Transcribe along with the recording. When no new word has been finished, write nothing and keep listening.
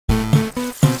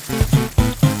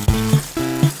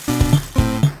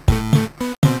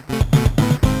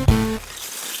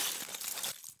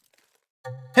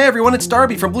Hey everyone, it's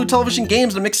Darby from Blue Television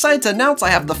Games, and I'm excited to announce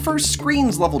I have the first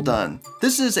Screens level done.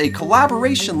 This is a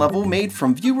collaboration level made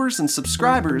from viewers and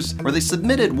subscribers where they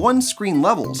submitted 1 screen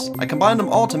levels. I combined them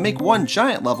all to make one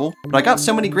giant level, but I got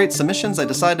so many great submissions I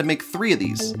decided to make 3 of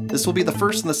these. This will be the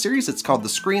first in the series. It's called the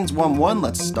Screens 1-1.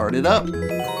 Let's start it up.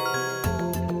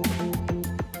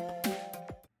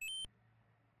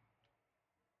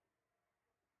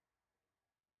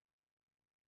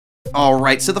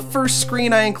 Alright, so the first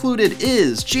screen I included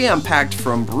is Jam-Packed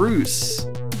from Bruce.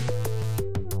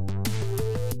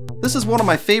 This is one of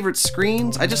my favorite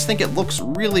screens. I just think it looks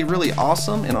really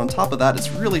awesome, and on top of that it's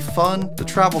really fun to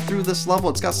travel through this level.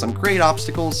 It's got some great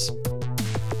obstacles.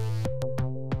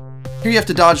 Here you have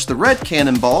to dodge the red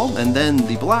cannonball and then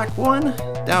the black one.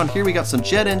 Down here we got some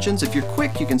jet engines. If you're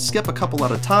quick you can skip a couple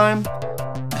at a time.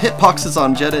 Hitboxes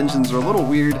on jet engines are a little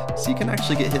weird, so you can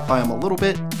actually get hit by them a little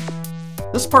bit.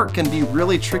 This part can be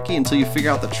really tricky until you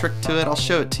figure out the trick to it. I'll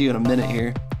show it to you in a minute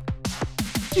here.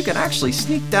 You can actually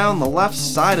sneak down the left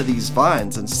side of these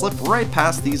vines and slip right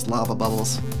past these lava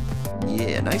bubbles.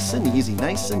 Yeah, nice and easy,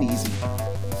 nice and easy.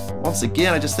 Once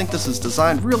again, I just think this is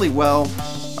designed really well.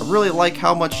 I really like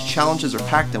how much challenges are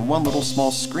packed in one little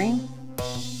small screen.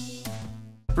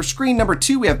 For screen number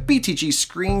 2, we have BTG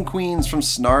Screen Queens from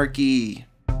Snarky.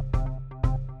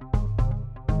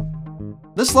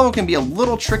 This level can be a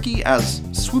little tricky as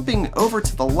swooping over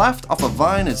to the left off a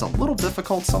vine is a little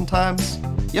difficult sometimes.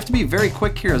 You have to be very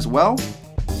quick here as well.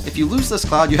 If you lose this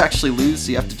cloud, you actually lose,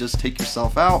 so you have to just take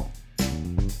yourself out.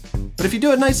 But if you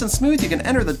do it nice and smooth, you can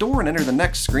enter the door and enter the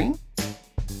next screen.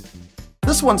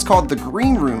 This one's called the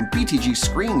Green Room BTG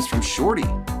Screens from Shorty.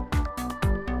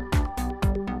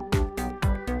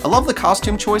 I love the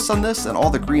costume choice on this and all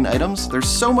the green items. There's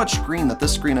so much green that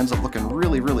this screen ends up looking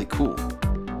really cool.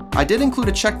 I did include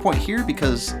a checkpoint here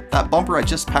because that bumper I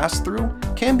just passed through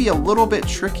can be a little bit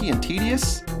tricky and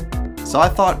tedious. So I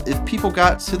thought if people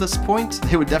got to this point,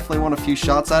 they would definitely want a few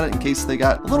shots at it in case they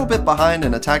got a little bit behind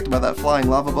and attacked by that flying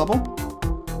lava bubble.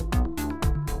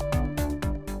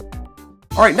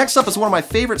 Alright, next up is one of my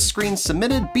favorite screens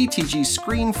submitted, BTG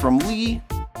Screen from Lee.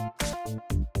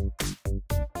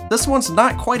 This one's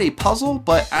not quite a puzzle,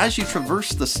 but as you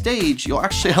traverse the stage, you'll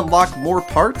actually unlock more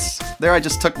parts. There I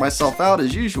just took myself out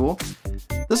as usual.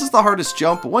 This is the hardest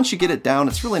jump, but once you get it down,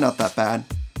 it's really not that bad.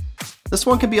 This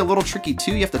one can be a little tricky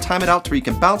too. You have to time it out to where you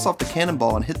can bounce off the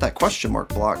cannonball and hit that question mark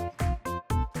block.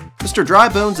 Mr.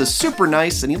 Drybones is super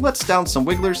nice, and he lets down some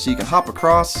wigglers so you can hop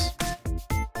across.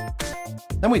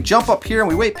 Then we jump up here and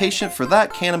we wait patient for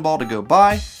that cannonball to go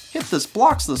by. Hit this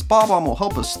block so this bob-omb will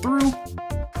help us through.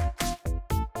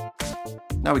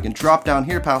 Now we can drop down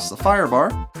here past the fire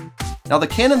bar. Now the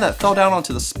cannon that fell down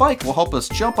onto the spike will help us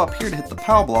jump up here to hit the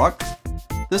POW block.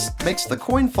 This makes the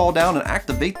coin fall down and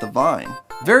activate the vine.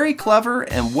 Very clever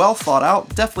and well thought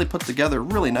out, definitely put together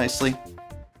really nicely.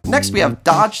 Next we have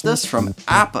Dodge This from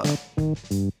Appa.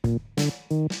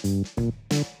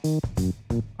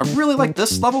 I really like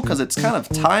this level because it's kind of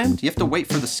timed. You have to wait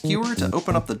for the skewer to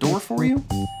open up the door for you.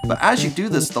 But as you do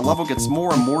this, the level gets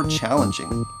more and more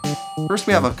challenging. First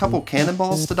we have a couple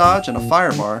cannonballs to dodge and a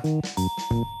fire bar.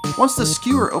 Once the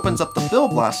skewer opens up the bill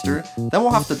blaster, then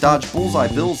we'll have to dodge bullseye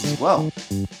bills as well.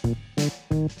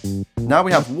 Now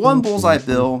we have 1 bullseye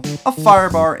bill, a fire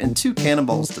bar, and 2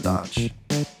 cannonballs to dodge.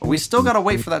 But we still gotta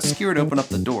wait for that skewer to open up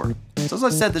the door. So as I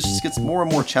said, this just gets more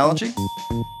and more challenging.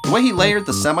 The way he layered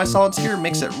the semi-solids here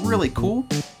makes it really cool,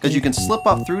 because you can slip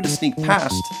up through to sneak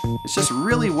past. It's just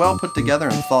really well put together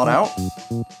and thought out.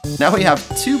 Now we have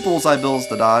 2 bullseye bills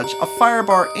to dodge, a fire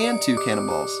bar, and 2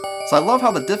 cannonballs. So I love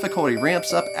how the difficulty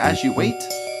ramps up as you wait.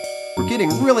 We're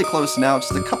getting really close now,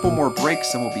 just a couple more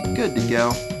breaks and we'll be good to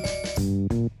go.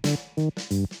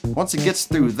 Once it gets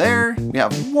through there, we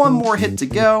have 1 more hit to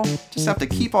go. Just have to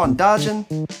keep on dodging.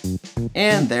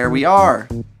 And there we are.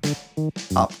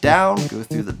 Hop down, go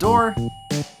through the door.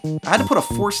 I had to put a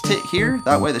forced hit here,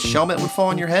 that way the shellmet would fall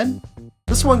on your head.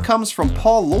 This one comes from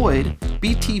Paul Lloyd,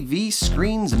 BTV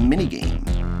Screens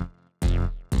Minigame.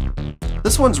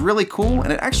 This one's really cool,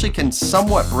 and it actually can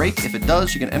somewhat break. If it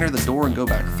does, you can enter the door and go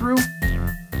back through.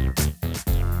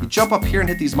 You jump up here and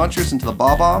hit these munchers into the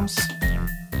bob-ombs.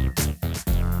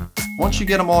 Once you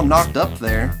get them all knocked up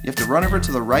there, you have to run over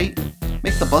to the right,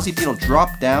 make the Buzzy Beetle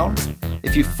drop down.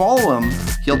 If you follow him,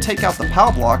 he'll take out the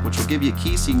POW block, which will give you a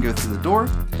key so you can go through the door.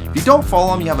 If you don't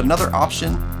follow him, you have another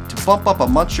option to bump up a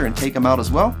muncher and take him out as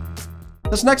well.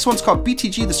 This next one's called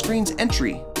BTG The Screen's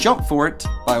Entry, Jump For It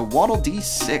by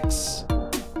Waddle-D6.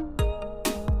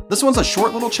 This one's a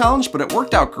short little challenge, but it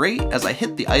worked out great as I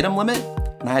hit the item limit,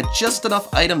 and I had just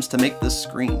enough items to make this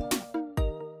screen.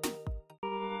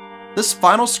 This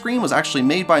final screen was actually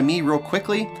made by me real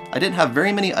quickly. I didn't have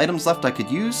very many items left I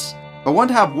could use. I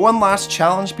wanted to have one last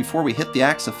challenge before we hit the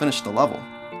axe and finish the level.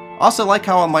 I also like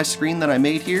how on my screen that I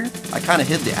made here, I kind of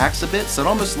hid the axe a bit, so it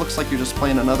almost looks like you're just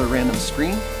playing another random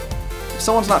screen. If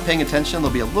someone's not paying attention,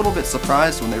 they'll be a little bit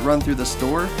surprised when they run through this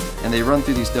door and they run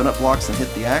through these donut blocks and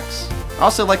hit the axe. I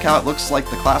also like how it looks like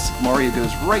the classic Mario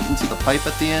goes right into the pipe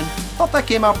at the end. Thought that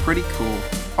came out pretty cool.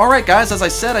 Alright guys, as I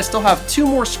said, I still have 2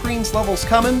 more screens levels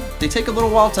coming. They take a little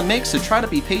while to make, so try to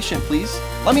be patient please.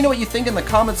 Let me know what you think in the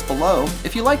comments below.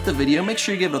 If you liked the video, make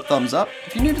sure you give it a thumbs up.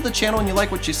 If you're new to the channel and you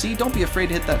like what you see, don't be afraid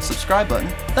to hit that subscribe button.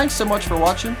 Thanks so much for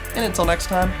watching, and until next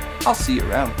time, I'll see you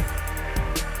around.